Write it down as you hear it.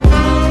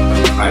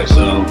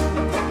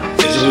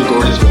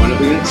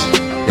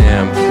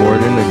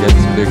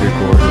bigger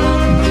Gordon.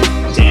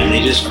 Damn,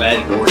 they just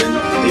fed Gordon.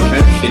 They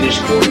fed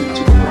finished Gordon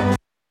to Gordon.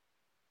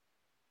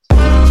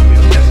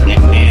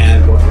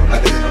 And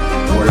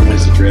Gordon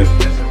wins the drip.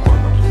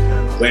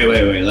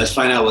 Wait. Let's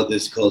find out what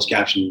this closed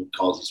caption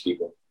calls these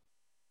people.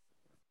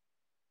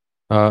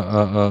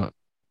 All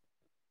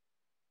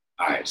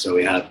right, so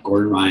we have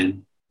Gordon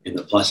Ryan in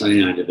the plus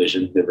 99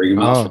 division. They bring him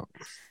out.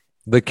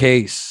 The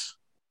case.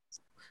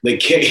 The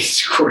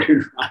case,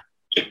 Gordon Ryan.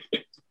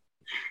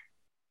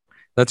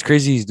 That's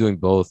crazy. He's doing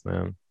both,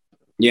 man.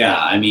 Yeah,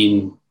 I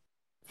mean,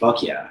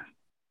 fuck yeah.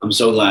 I'm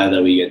so glad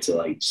that we get to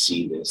like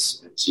see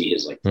this and see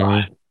his like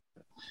prime. Mm-hmm.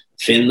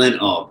 Finland,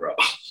 oh, bro.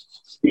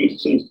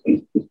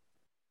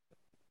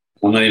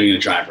 I'm not even gonna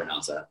try and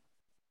pronounce that.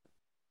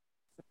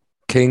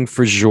 King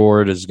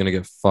Fjord is gonna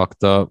get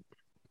fucked up.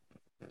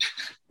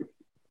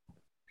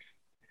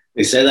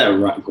 They said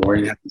that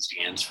Gordon had his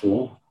hands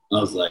full.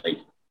 I was like,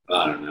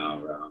 I don't know,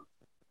 bro.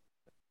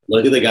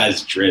 Look at the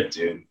guy's drip,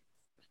 dude.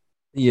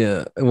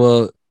 Yeah,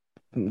 well,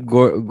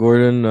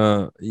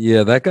 Gordon,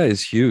 yeah, that guy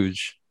is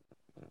huge.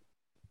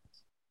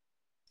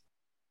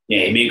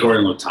 Yeah, he made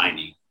Gordon look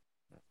tiny.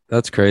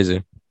 That's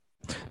crazy.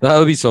 That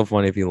would be so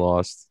funny if he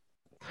lost.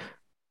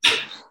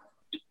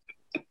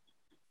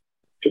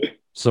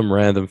 Some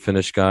random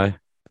Finnish guy.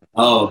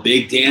 Oh,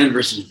 Big Dan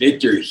versus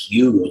Victor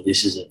Hugo.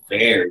 This is a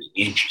very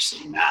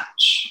interesting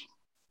match.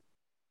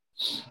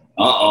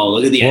 Uh-oh,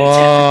 look at the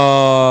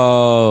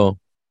Whoa.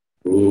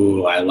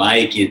 Ooh, I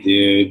like it,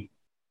 dude.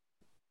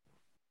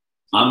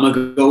 I'm going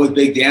to go with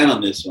Big Dan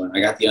on this one.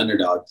 I got the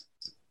underdog.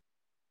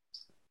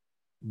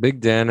 Big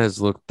Dan has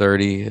looked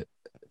 30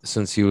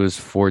 since he was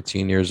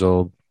 14 years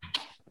old.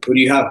 Who do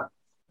you have?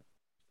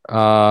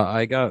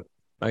 I got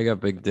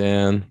Big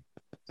Dan.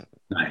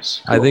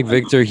 Nice. Cool. I think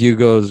Victor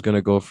Hugo is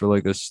gonna go for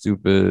like a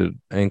stupid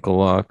ankle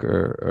lock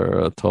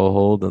or a toe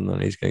hold, and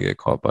then he's gonna get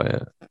caught by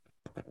it.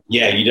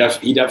 Yeah, he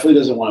definitely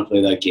doesn't want to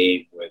play that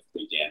game with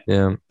Big Dan.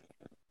 Yeah.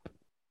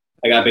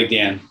 I got Big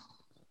Dan.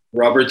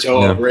 Rubber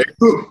toe. Yeah.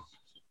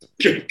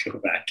 Go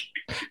back.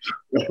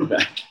 Go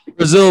back.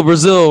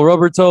 Brazil.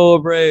 Rubber toe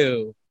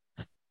Abreu.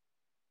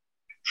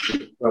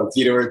 Bro,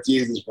 Tito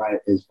Ortiz is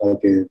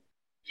fucking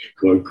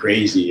going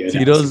crazy.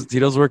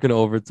 Tito's working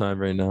overtime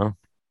right now.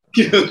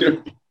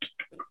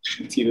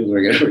 Tito's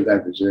working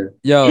overtime for sure.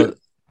 Yo,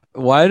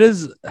 why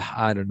does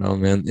I don't know,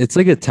 man? It's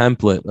like a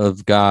template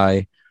of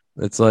guy.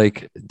 It's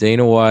like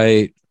Dana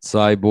White,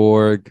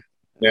 Cyborg,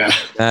 yeah,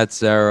 Matt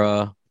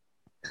Serra.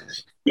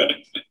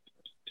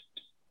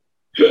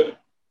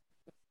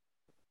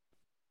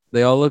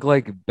 They all look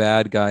like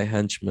bad guy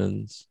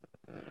henchmen.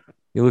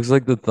 He looks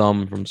like the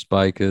thumb from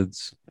Spy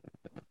Kids.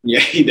 Yeah,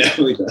 he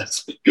definitely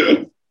does.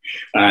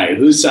 All right,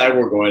 whose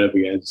Cyborg going up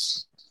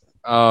against?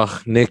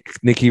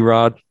 Nicky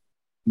Rod.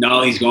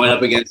 No, he's going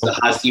up against the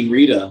Hasim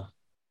Rita.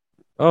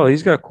 Oh,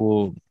 he's got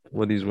cool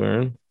what he's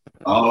wearing.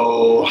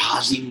 Oh,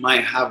 Hasim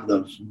might have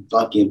the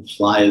fucking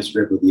flyest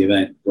strip of the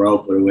event. Bro,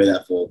 put away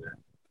that folder.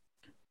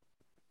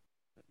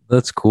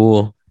 That's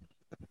cool.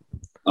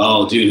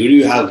 Oh, dude, who do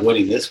you have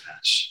winning this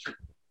match?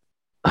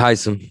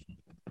 Heisem.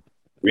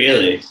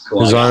 Really?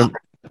 Cool.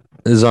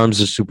 His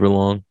arms are super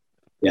long.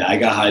 Yeah, I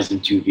got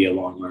Heisem too via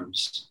long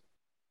arms.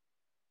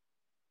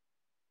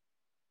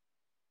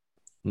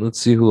 Let's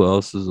see who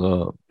else is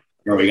up.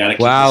 Bro,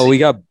 we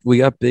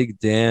got Big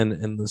Dan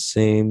in the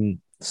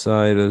same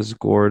side as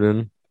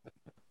Gordon.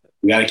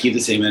 We got to keep the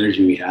same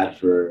energy we had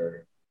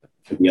for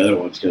the other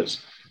ones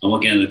because I'm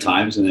looking at the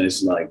times and then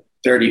it's like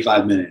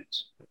 35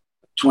 minutes,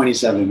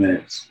 27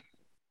 minutes,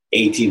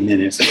 18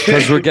 minutes.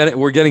 Because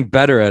we're getting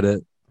better at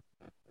it.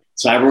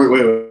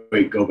 Cyborg,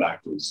 wait, go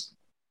back, please.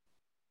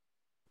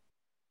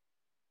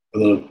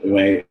 Go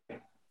back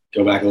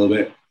a little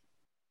bit.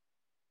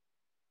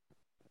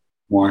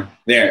 More.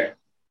 There.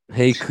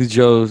 Hey,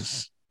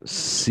 Kujos,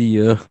 see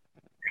ya.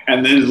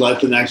 And then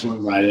let the next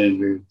one right in,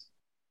 dude.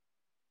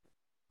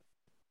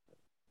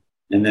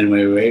 And then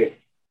wait.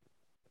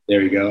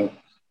 There we go.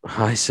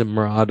 Hi,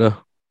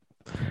 Simrata.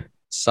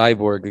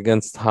 Cyborg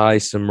against Hi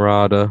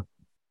Simrata.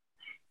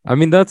 I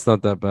mean, that's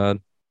not that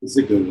bad. It's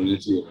a good one.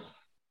 It's good.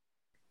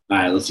 All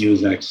right, let's see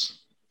who's next.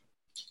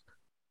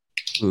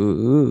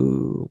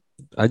 Ooh.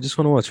 I just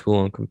want to watch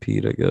Hulon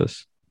compete, I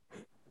guess.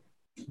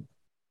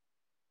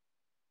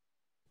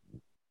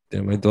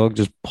 Damn, my dog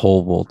just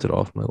pole vaulted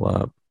off my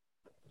lap.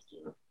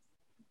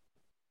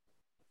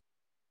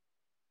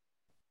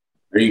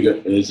 Are you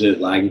good? Is it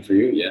lagging for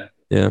you? Yeah.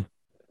 Yeah.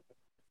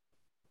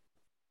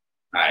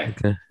 All right.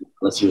 Okay.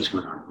 Let's see what's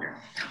going on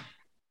here.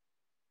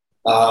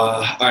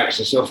 All right.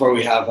 So far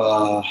we have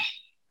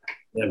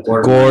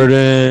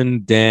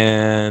Gordon,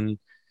 Dan,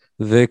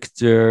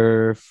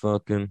 Victor,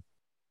 fucking.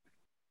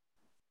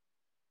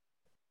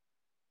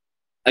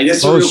 I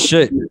guess. Oh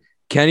shit!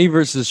 Kenny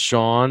versus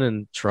Sean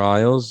in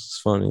trials. It's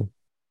funny.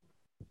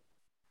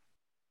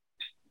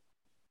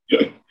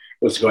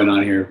 What's going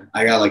on here?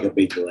 I got like a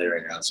big delay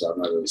right now, so I'm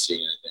not really seeing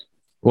anything.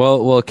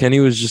 Well, Kenny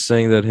was just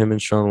saying that him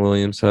and Sean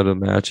Williams had a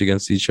match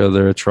against each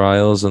other at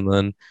trials, and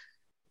then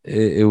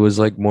it was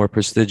like more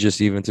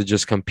prestigious even to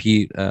just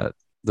compete at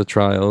the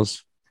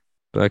trials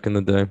back in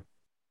the day.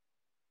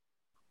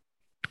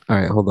 All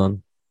right, hold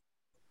on.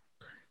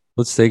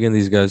 What's taking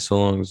these guys so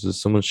long? Is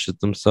this someone shit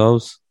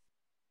themselves?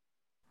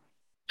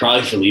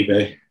 Probably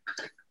Felipe.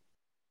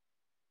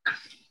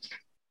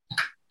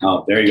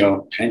 Oh, there you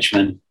go.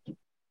 Henchman.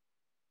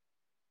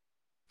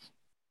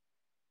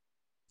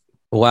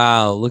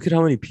 Wow, look at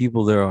how many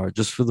people there are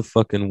just for the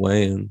fucking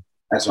weigh-in.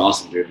 That's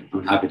awesome, dude.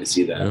 I'm happy to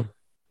see Yeah. that.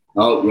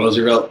 Oh,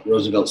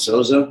 Roosevelt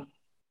Sosa.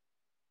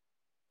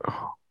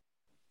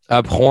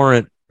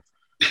 Abhorrent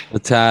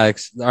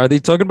attacks. Are they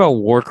talking about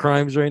war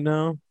crimes right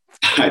now?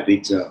 I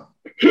think so.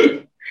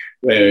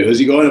 Wait, who's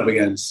he going up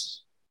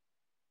against?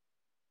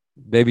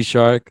 Baby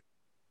Shark?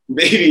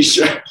 Baby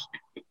Shark.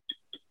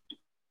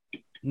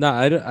 No,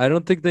 I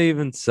don't think they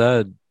even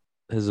said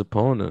his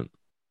opponent.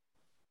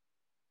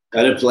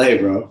 Gotta play,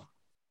 bro.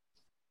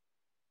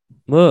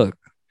 Look,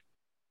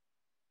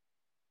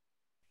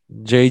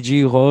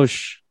 JG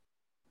Hosh.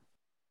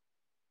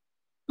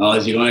 Oh,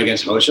 is he going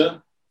against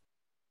Hosha?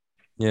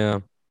 Yeah.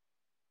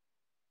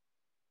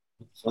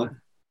 Fuck.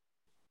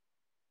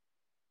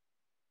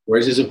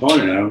 Where's his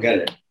opponent? I don't get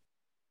it.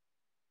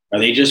 Are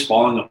they just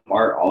falling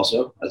apart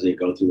also as they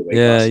go through the weight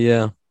Yeah, class?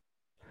 yeah.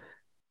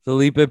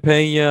 Felipe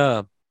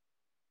Pena.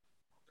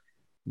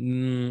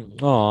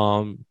 He's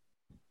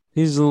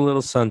a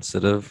little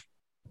sensitive.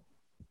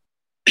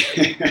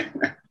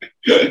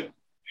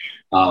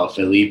 Oh,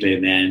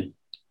 Felipe, man.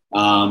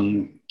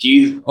 Do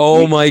you?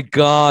 Oh my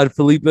God,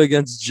 Felipe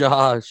against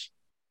Josh.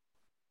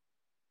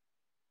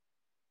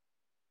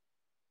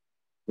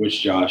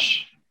 Which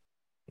Josh?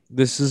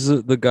 This is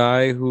the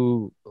guy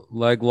who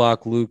leg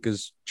lock Luke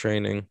is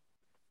training.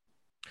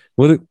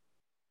 What a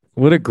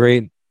what a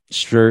great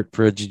shirt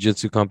for a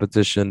jiu-jitsu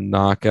competition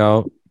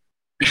knockout.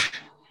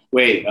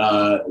 Wait,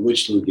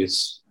 which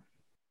Lucas?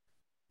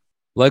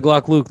 Leg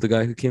lock Luke, the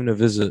guy who came to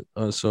visit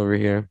us over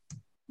here.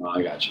 Oh,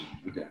 I got you.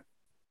 Okay.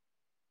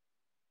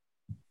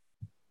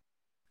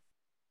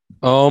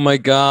 Oh my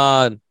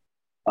God.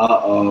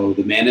 Uh-oh,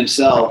 the man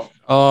himself.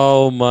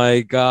 Oh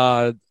my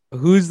God.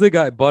 Who's the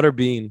guy?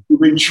 Butterbean.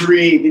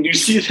 Retreat. Did you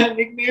see that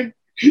nickname?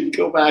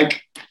 Go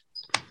back.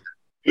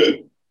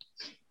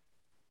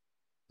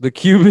 The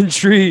Cuban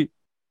tree.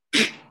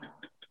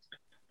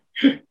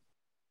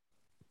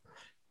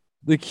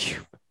 The,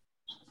 Cu-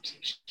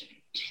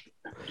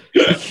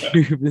 the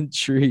Cuban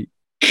tree.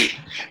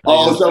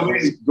 Oh,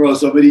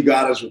 somebody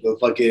got us with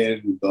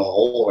the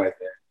hole right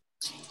there.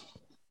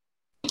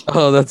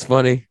 Oh, that's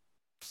funny.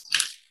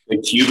 The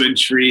Cuban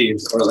tree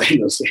is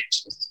Orlando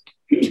Sanchez.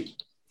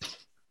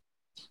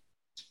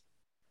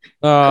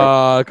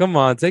 Come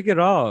on, take it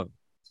off.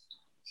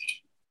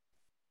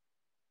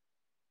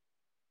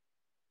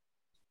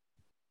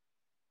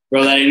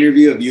 Bro, that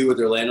interview of you with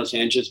Orlando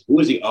Sanchez, who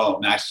was he? Oh,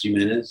 Max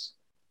Jimenez.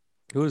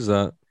 Who is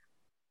that?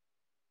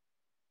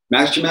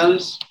 Max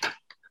Jimenez?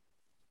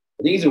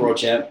 I think he's a world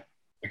champ.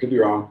 I could be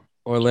wrong.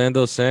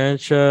 Orlando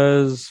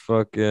Sanchez,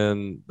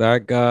 fucking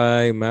that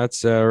guy, Matt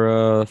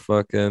Serra,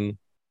 fucking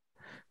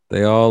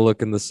they all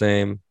looking the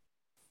same.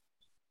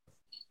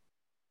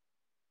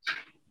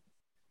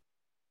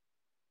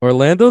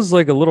 Orlando's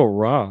like a little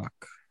rock.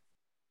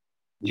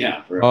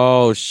 Yeah, bro.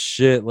 Oh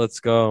shit, let's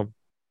go.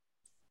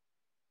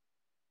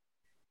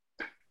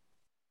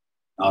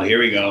 Oh, here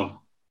we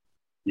go.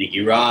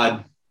 Nicky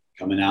Rod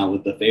coming out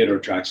with the Theodore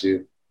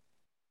tracksuit.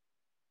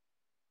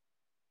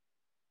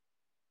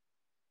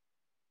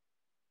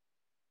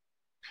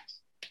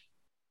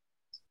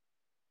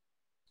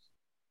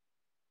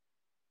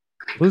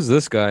 Who's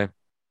this guy?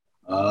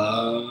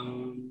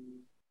 I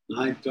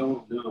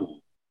don't know.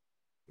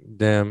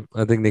 Damn,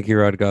 I think Nicky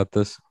Rod got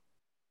this.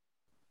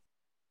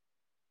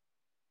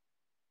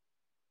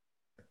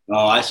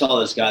 Oh, I saw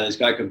this guy. This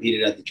guy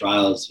competed at the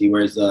trials. He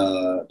wears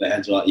the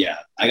heads. Well, yeah,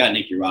 I got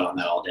Nicky Rod on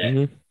that all day.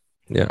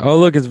 Mm-hmm. Yeah. Oh,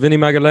 look, it's Vinny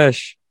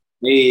Magalesh.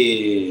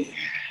 Hey,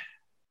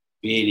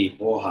 Vinny,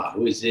 porra.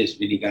 Who is this?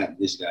 Vinny got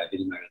this guy,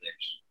 Vinny Magalesh.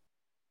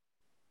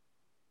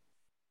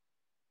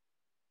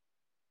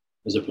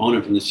 His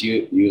opponent from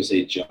the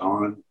USA,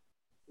 John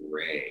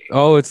Ray.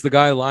 Oh, it's the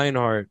guy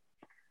Lionheart.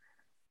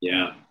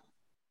 Yeah.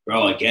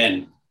 Bro,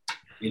 again,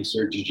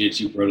 insert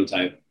jiu-jitsu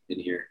prototype in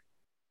here.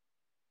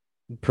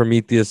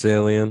 Prometheus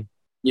alien.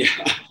 Yeah.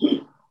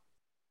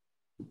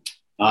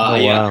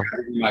 Wow.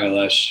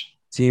 Magalesh.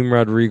 Team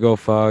Rodrigo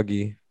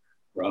Foggy.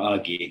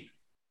 Froggy.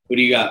 Who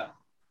do you got?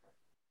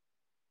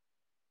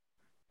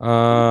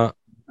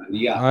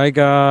 Yeah. I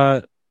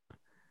got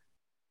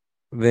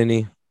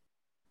Vinny.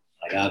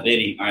 I got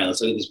Vinny. All right,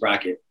 let's look at this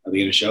bracket. Are we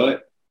going to show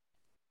it?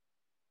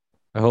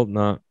 I hope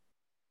not.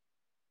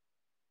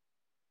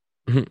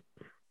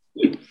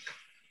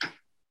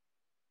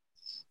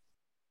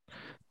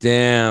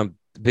 Damn,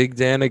 Big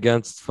Dan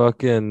against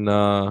fucking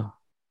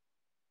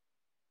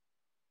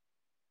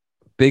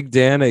Big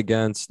Dan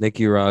against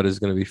Nicky Rod is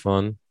gonna be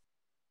fun.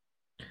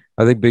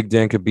 I think Big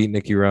Dan could beat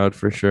Nicky Rod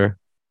for sure.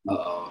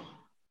 Uh-oh.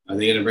 Are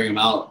they going to bring him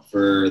out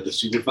for the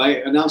super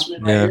fight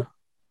announcement right Yeah. here?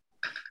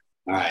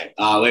 All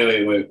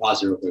right. Wait.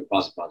 Pause it real quick.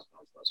 Pause.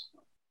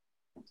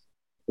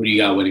 Who do you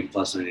got winning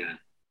plus 99?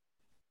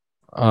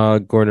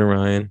 Gordon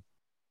Ryan.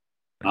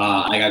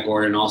 I got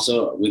Gordon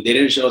also. They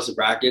didn't show us the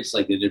brackets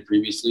like they did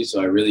previously,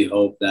 so I really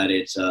hope that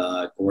it's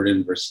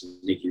Gordon versus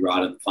Nicky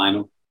Rod in the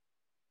final.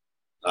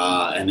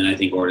 And then I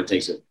think Gordon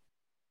takes it.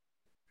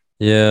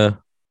 Yeah.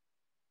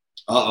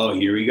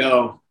 Here we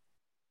go.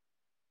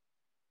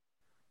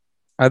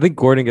 I think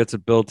Gordon gets a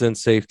built-in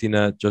safety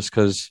net just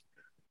because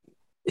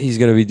he's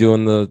gonna be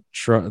doing the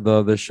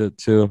other shit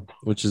too,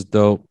 which is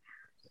dope.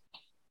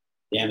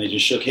 Damn, they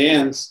just shook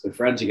hands. They're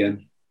friends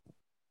again.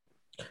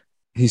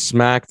 He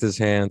smacked his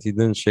hand. He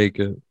didn't shake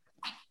it.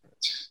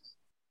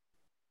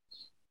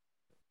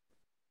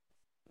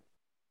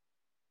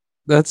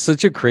 That's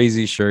such a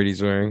crazy shirt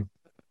he's wearing.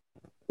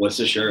 What's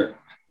the shirt?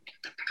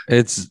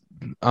 It's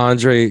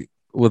Andre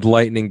with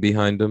lightning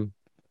behind him.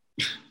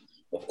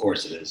 Of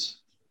course it is.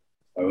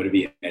 Why would it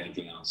be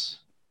anything else?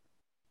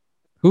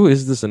 Who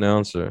is this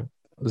announcer?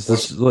 Is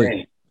this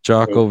like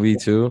Jocko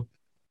V2?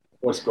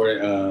 What's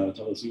Gordon?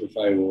 Total Super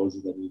Fight. What was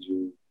it that we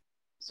drew?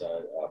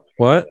 Sorry.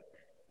 What?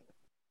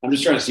 I'm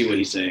just trying to see what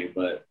he's saying,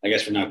 but I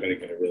guess we're not going to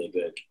get a really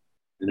good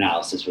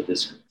analysis with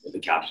this, with the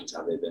captions,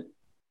 how they've been.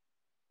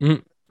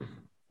 Mm.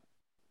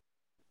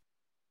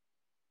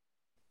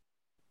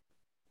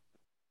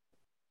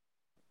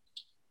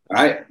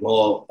 All right.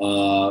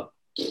 Well,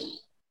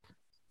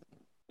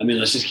 I mean,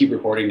 let's just keep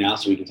recording now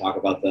so we can talk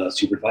about the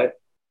super fight.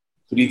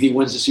 Who do you think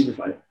wins the super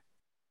fight?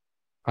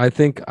 I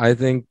think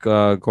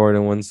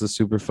Gordon wins the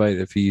super fight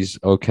if he's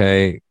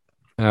okay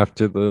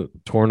after the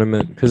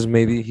tournament, because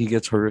maybe he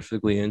gets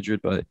horrifically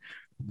injured by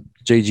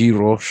JG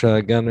Rocha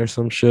again or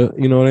some shit.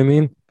 You know what I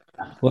mean?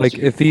 Like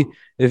if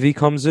he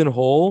comes in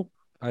whole,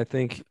 I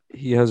think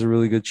he has a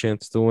really good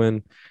chance to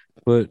win.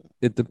 But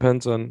it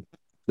depends on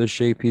the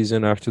shape he's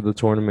in after the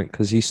tournament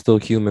because he's still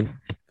human.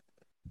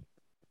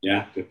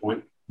 Yeah, good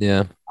point.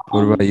 Yeah.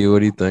 What about you? What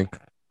do you think?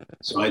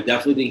 So I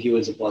definitely think he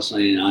wins a plus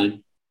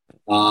 99.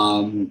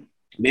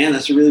 Man,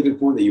 that's a really good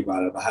point that you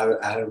brought up. I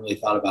haven't really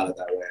thought about it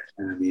that way.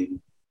 And I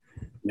mean,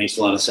 it makes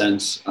a lot of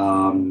sense.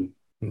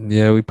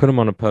 Yeah, we put him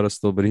on a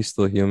pedestal, but he's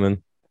still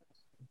human.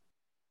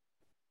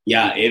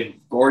 Yeah, if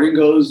Gordon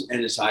goes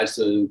and decides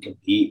to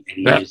compete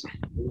and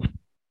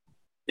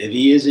if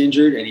he is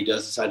injured and he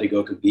does decide to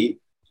go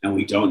compete and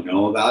we don't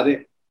know about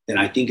it, then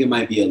I think it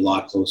might be a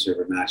lot closer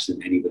of a match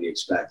than anybody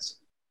expects.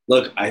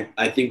 Look,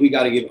 I think we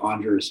got to give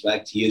Andre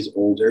respect. He is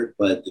older,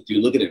 but if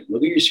you look at him,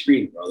 look at your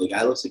screen, bro. The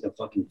guy looks like a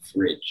fucking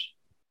fridge.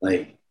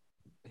 Like,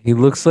 he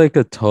looks like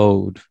a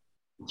toad.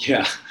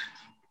 Yeah.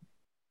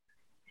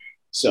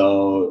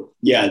 So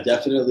yeah,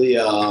 definitely.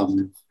 I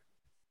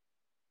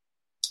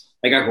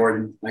got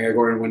Gordon. I got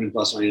Gordon winning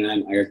plus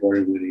 99. I got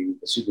Gordon winning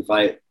the super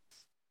fight.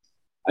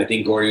 I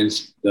think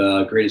Gordon's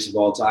the greatest of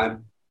all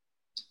time,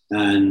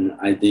 and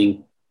I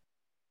think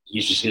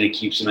he's just going to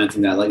keep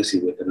cementing that legacy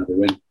with another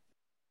win.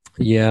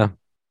 Yeah,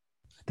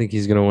 I think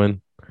he's gonna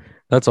win.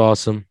 That's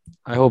awesome.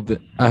 I hope it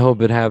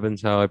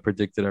happens how I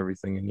predicted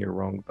everything, and you're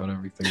wrong about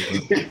everything.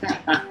 But,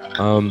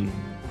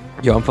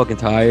 yo, I'm fucking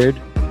tired.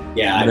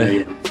 Yeah,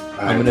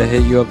 I'm gonna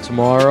hit you up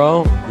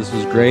tomorrow. This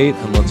was great,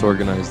 and let's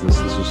organize this.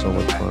 This was so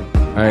much fun.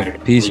 All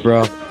right, peace,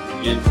 bro.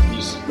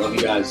 Peace. Love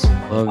you guys.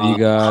 Love you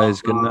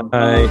guys. Good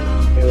night.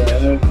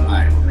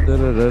 Bye.